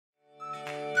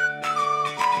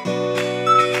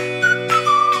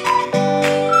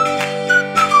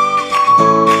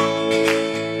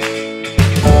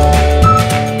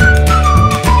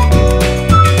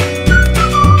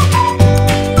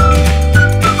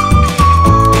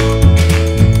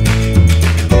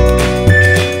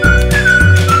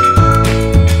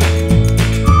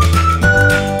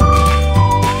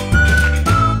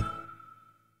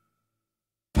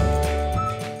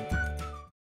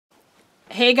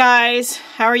Hey guys,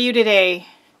 how are you today?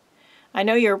 I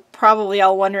know you're probably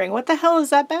all wondering, what the hell is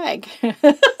that bag?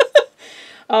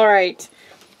 All right.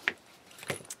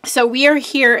 So we are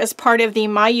here as part of the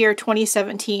My Year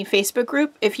 2017 Facebook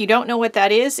group. If you don't know what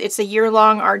that is, it's a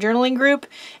year-long art journaling group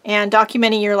and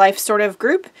documenting your life sort of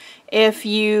group. If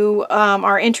you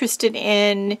are interested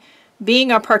in being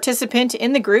a participant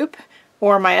in the group,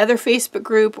 or my other Facebook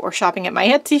group, or shopping at my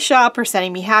Etsy shop, or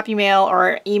sending me Happy Mail,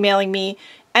 or emailing me,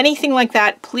 anything like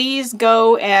that, please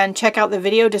go and check out the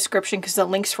video description because the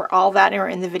links for all that are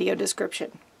in the video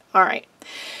description. All right.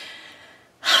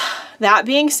 That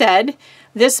being said,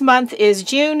 this month is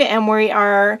June and we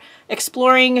are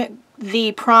exploring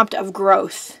the prompt of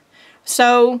growth.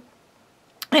 So,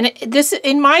 and this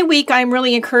in my week, I'm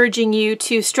really encouraging you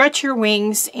to stretch your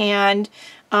wings and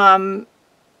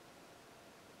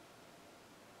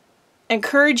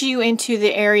encourage you into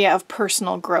the area of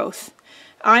personal growth.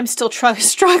 I'm still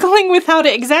struggling with how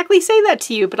to exactly say that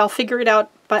to you, but I'll figure it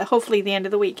out by hopefully the end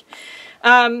of the week.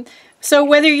 So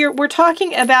whether we're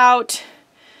talking about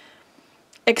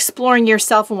exploring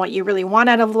yourself and what you really want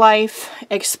out of life,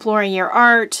 exploring your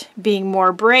art, being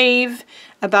more brave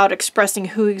about expressing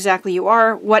who exactly you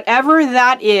are, whatever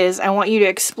that is, I want you to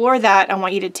explore that. I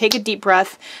want you to take a deep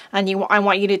breath and I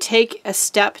want you to take a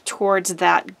step towards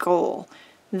that goal.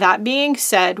 That being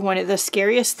said, one of the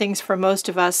scariest things for most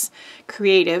of us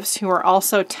creatives who are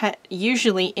also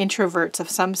usually introverts of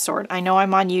some sort, I know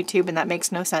I'm on YouTube and that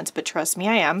makes no sense, but trust me,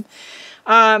 I am,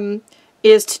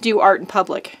 is to do art in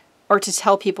public or to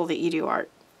tell people that you do art.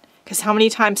 Because how many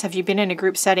times have you been in a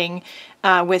group setting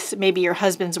with maybe your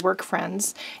husband's work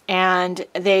friends and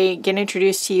they get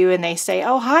introduced to you and they say,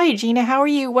 "Oh, hi, Gina, how are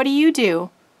you? What do you do?"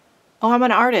 "Oh, I'm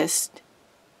an artist."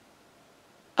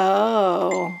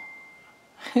 "Oh."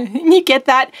 You get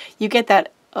that,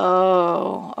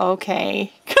 "Oh,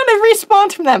 okay," kind of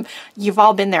response from them. You've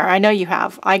all been there. I know you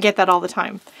have. I get that all the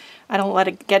time. I don't let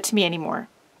it get to me anymore.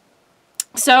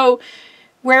 So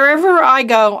wherever I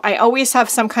go, I always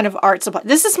have some kind of art supply.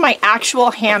 This is my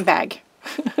actual handbag.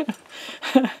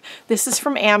 This is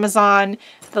from Amazon.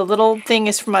 The little thing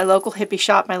is from my local hippie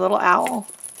shop, my little owl.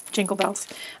 Jingle bells.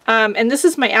 And this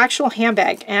is my actual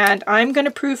handbag. And I'm going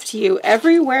to prove to you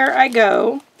everywhere I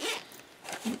go.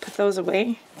 Put those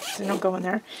away so they don't go in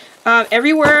there.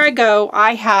 Everywhere I go,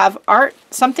 I have art,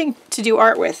 something to do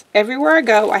art with. Everywhere I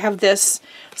go, I have this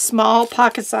small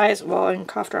pocket size, well, in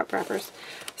cough drop wrappers,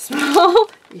 small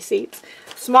receipts,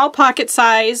 small pocket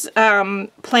size traveler's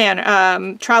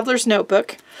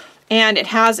notebook. And it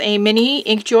has a mini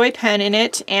InkJoy pen in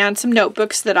it and some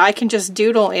notebooks that I can just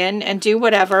doodle in and do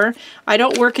whatever. I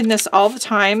don't work in this all the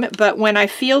time, but when I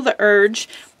feel the urge,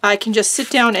 I can just sit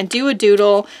down and do a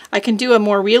doodle. I can do a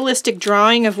more realistic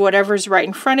drawing of whatever's right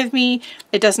in front of me.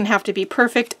 It doesn't have to be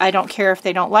perfect. I don't care if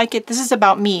they don't like it. This is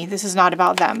about me. This is not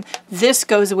about them. This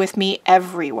goes with me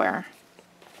everywhere.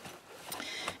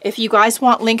 If you guys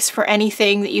want links for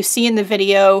anything that you see in the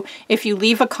video, if you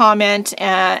leave a comment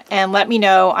and let me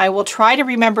know, I will try to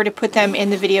remember to put them in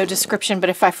the video description,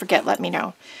 but if I forget, let me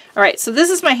know. All right, so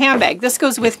this is my handbag. This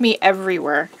goes with me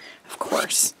everywhere, of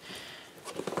course.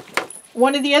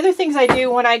 One of the other things I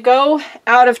do when I go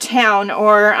out of town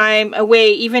or I'm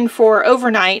away even for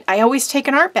overnight, I always take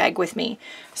an art bag with me.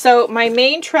 So my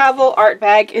main travel art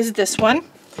bag is this one.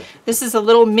 This is a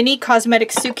little mini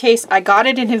cosmetic suitcase. I got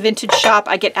it in a vintage shop.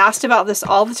 I get asked about this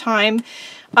all the time.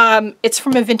 It's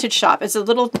from a vintage shop. It's a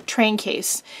little train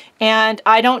case. And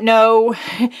I don't know,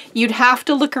 you'd have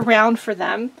to look around for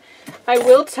them. I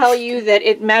will tell you that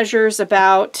it measures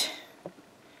about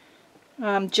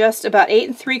just about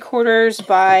 8 3/4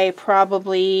 by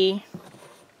probably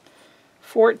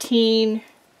 14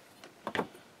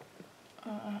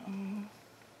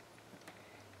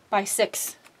 by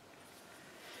 6.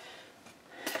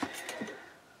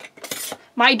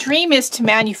 My dream is to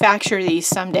manufacture these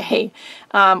someday,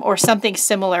 or something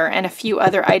similar, and a few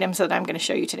other items that I'm going to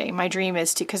show you today. My dream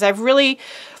is to, because I've really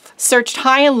searched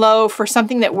high and low for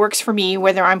something that works for me,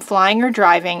 whether I'm flying or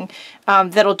driving,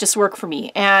 that'll just work for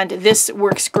me. And this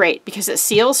works great because it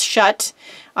seals shut.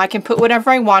 I can put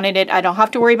whatever I want in it. I don't have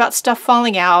to worry about stuff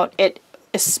falling out. It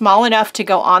is small enough to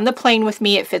go on the plane with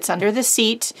me. It fits under the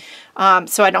seat,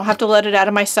 so I don't have to let it out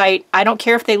of my sight. I don't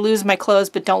care if they lose my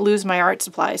clothes, but don't lose my art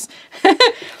supplies.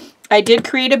 I did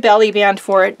create a belly band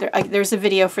for it. There's a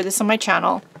video for this on my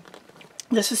channel.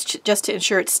 This is just to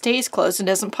ensure it stays closed and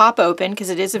doesn't pop open because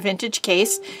it is a vintage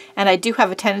case, and I do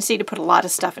have a tendency to put a lot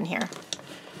of stuff in here.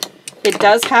 It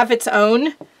does have its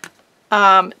own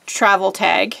travel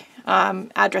tag,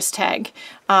 address tag,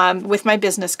 with my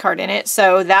business card in it.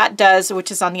 So that does,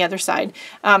 which is on the other side.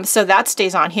 So that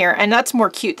stays on here, and that's more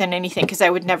cute than anything because I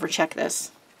would never check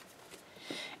this.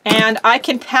 And I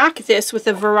can pack this with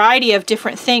a variety of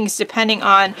different things depending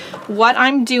on what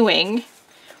I'm doing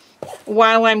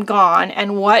while I'm gone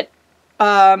and what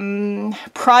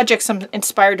projects I'm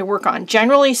inspired to work on.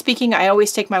 Generally speaking, I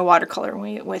always take my watercolor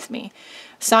with me.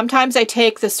 Sometimes I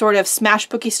take the sort of smash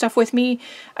booky stuff with me.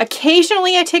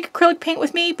 Occasionally I take acrylic paint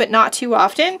with me, but not too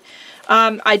often.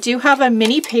 I do have a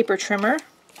mini paper trimmer.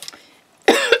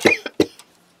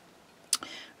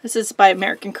 This is by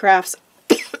American Crafts.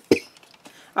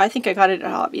 I think I got it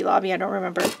at Hobby Lobby. I don't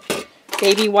remember.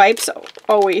 Baby wipes,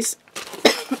 always.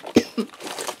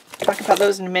 Talk about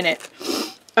those in a minute.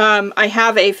 I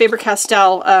have a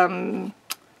Faber-Castell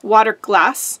water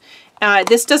glass.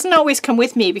 This doesn't always come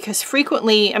with me because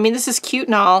frequently, I mean, this is cute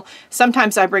and all.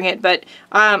 Sometimes I bring it, but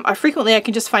frequently I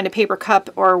can just find a paper cup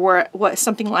or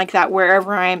something like that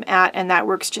wherever I'm at, and that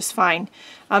works just fine.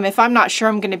 If I'm not sure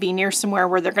I'm going to be near somewhere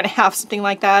where they're going to have something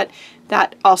like that,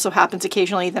 that also happens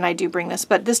occasionally, then I do bring this.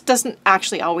 But this doesn't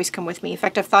actually always come with me. In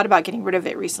fact, I've thought about getting rid of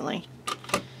it recently.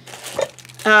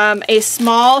 A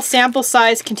small sample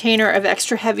size container of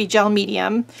extra heavy gel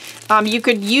medium. You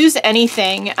could use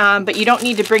anything, but you don't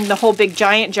need to bring the whole big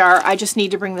giant jar. I just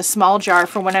need to bring the small jar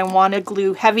for when I want to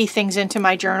glue heavy things into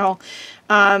my journal.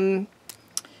 And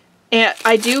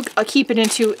I do keep it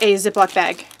into a Ziploc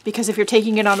bag because if you're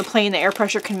taking it on the plane, the air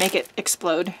pressure can make it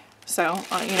explode. So,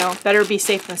 you know, better be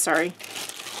safe than sorry.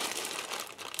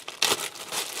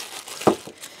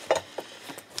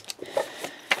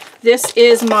 This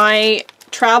is my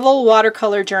travel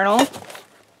watercolor journal,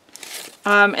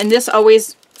 and this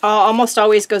almost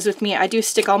always goes with me. I do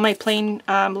stick all my plain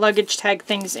luggage tag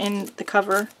things in the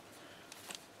cover.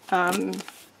 I'm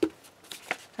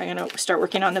gonna start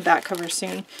working on the back cover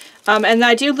soon, and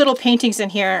I do little paintings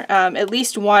in here, at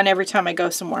least one every time I go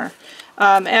somewhere.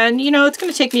 And you know, it's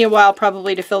going to take me a while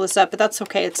probably to fill this up, but that's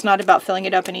okay. It's not about filling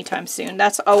it up anytime soon.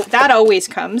 That always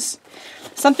comes.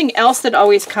 Something else that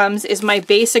always comes is my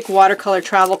basic watercolor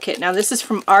travel kit. Now this is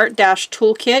from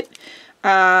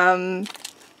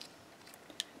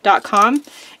art-toolkit.com,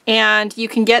 and you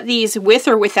can get these with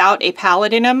or without a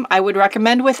palette in them. I would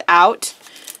recommend without,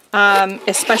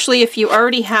 especially if you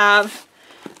already have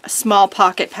small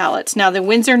pocket palettes. Now the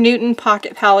Winsor Newton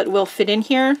pocket palette will fit in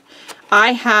here.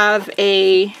 I have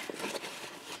a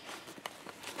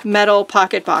metal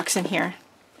pocket box in here.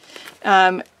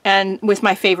 And with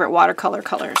my favorite watercolor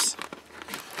colors.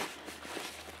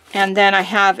 And then I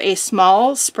have a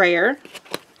small sprayer,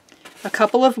 a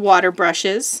couple of water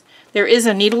brushes. There is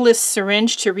a needleless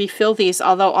syringe to refill these,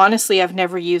 although honestly I've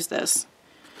never used this.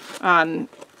 I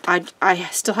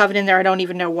still have it in there. I don't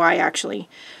even know why, actually.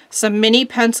 Some mini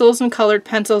pencils and colored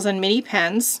pencils and mini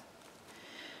pens.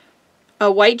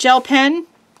 A white gel pen,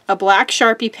 a black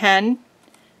Sharpie pen,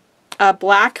 a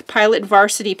black Pilot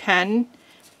Varsity pen,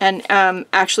 and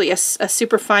actually a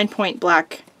super fine point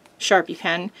black Sharpie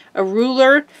pen, a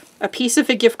ruler, a piece of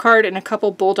a gift card, and a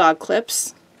couple bulldog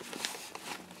clips.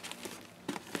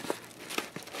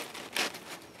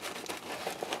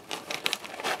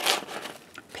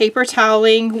 Paper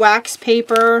toweling, wax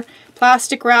paper,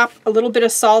 plastic wrap, a little bit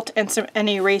of salt, and an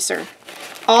eraser.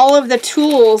 All of the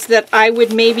tools that I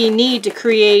would maybe need to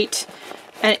create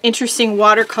an interesting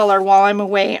watercolor while I'm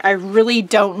away. I really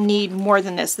don't need more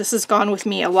than this. This has gone with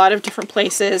me a lot of different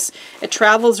places. It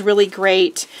travels really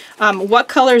great. What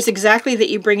colors exactly that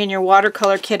you bring in your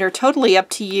watercolor kit are totally up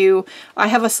to you. I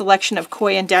have a selection of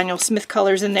Koi and Daniel Smith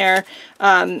colors in there.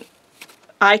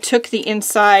 I took the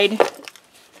inside,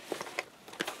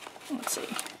 let's see,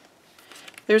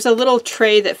 there's a little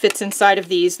tray that fits inside of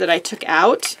these that I took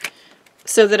out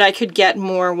so that I could get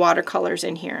more watercolors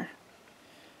in here.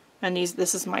 And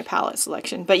this is my palette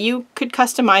selection. But you could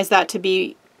customize that to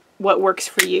be what works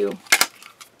for you.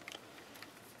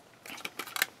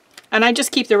 And I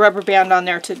just keep the rubber band on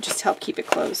there to just help keep it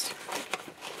closed.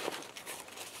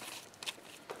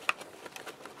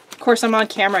 Of course, I'm on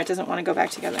camera. It doesn't want to go back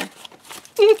together.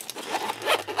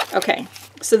 Okay,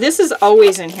 so this is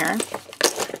always in here.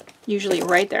 Usually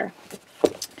right there.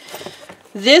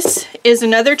 This is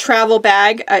another travel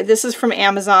bag. This is from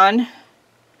Amazon.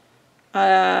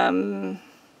 I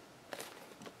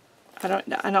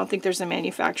don't think there's a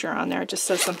manufacturer on there. It just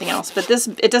says something else. But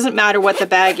it doesn't matter what the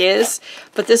bag is,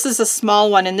 but this is a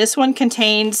small one, and this one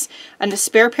contains a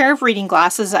spare pair of reading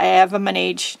glasses. I have a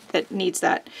Monage that needs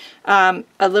that. A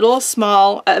little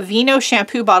small Aveeno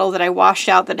shampoo bottle that I washed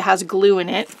out that has glue in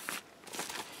it.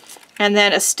 And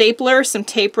then a stapler, some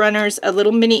tape runners, a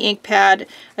little mini ink pad,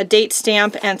 a date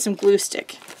stamp, and some glue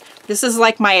stick. This is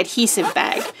like my adhesive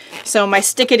bag. So my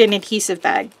stick it in adhesive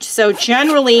bag. So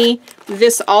generally,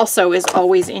 this also is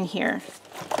always in here.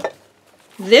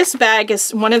 This bag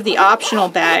is one of the optional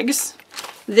bags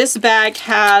This bag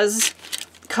has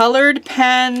colored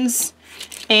pens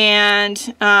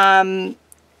and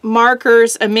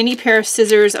markers, a mini pair of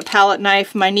scissors, a palette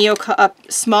knife, my a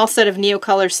small set of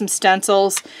Neocolor, some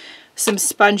stencils, some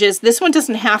sponges. This one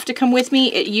doesn't have to come with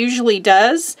me. It usually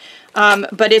does,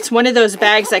 but it's one of those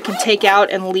bags I can take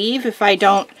out and leave if I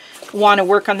don't want to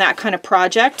work on that kind of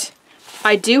project.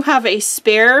 I do have a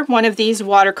spare one of these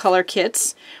watercolor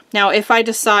kits. Now, if I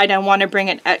decide I want to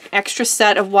bring an extra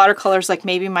set of watercolors, like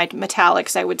maybe my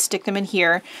metallics, I would stick them in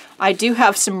here. I do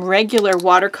have some regular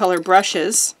watercolor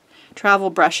brushes,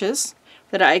 travel brushes,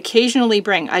 that I occasionally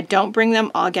bring. I don't bring them,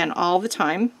 again, all the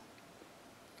time.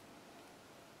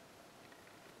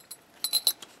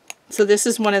 So this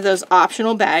is one of those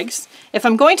optional bags. If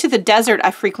I'm going to the desert,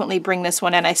 I frequently bring this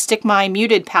one, and I stick my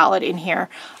muted palette in here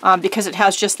because it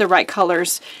has just the right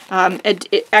colors,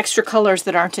 extra colors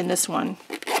that aren't in this one.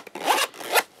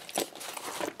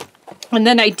 And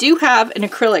then I do have an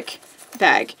acrylic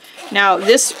bag. Now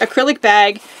this acrylic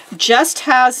bag just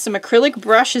has some acrylic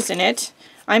brushes in it.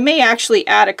 I may actually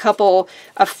add a couple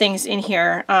of things in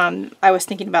here I was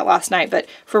thinking about last night, but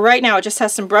for right now it just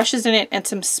has some brushes in it and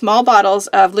some small bottles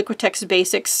of Liquitex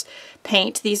Basics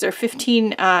paint. These are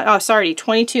 22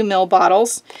 ml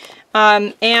bottles.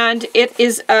 And it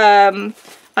is a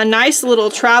nice little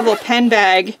travel pen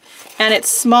bag, and it's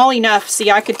small enough.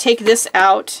 See, I could take this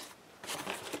out.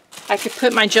 I could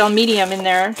put my gel medium in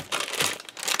there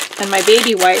and my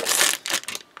baby wipes,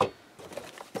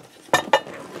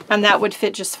 and that would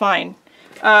fit just fine.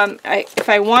 If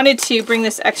I wanted to bring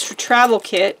this extra travel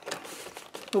kit,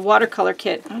 the watercolor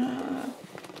kit,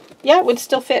 yeah, it would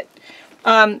still fit.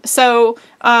 Think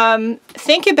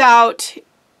about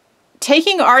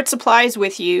taking art supplies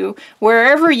with you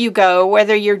wherever you go,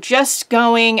 whether you're just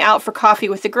going out for coffee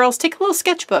with the girls. Take a little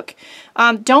sketchbook.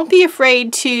 Don't be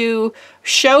afraid to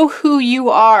show who you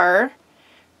are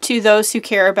to those who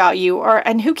care about you,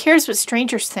 and who cares what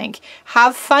strangers think.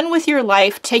 Have fun with your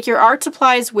life. Take your art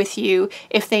supplies with you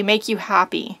if they make you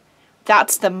happy.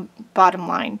 That's the bottom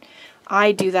line.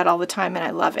 I do that all the time, and I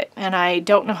love it. And I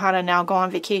don't know how to now go on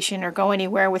vacation or go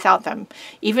anywhere without them.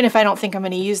 Even if I don't think I'm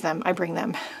going to use them, I bring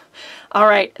them. All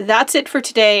right, that's it for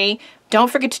today.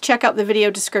 Don't forget to check out the video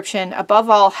description.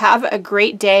 Above all, have a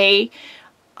great day.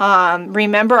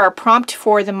 Remember, our prompt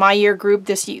for the My Year group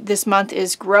this month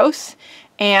is growth,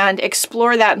 and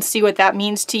explore that and see what that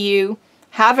means to you.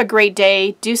 Have a great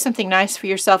day. Do something nice for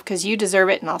yourself because you deserve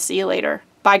it, and I'll see you later.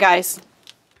 Bye, guys.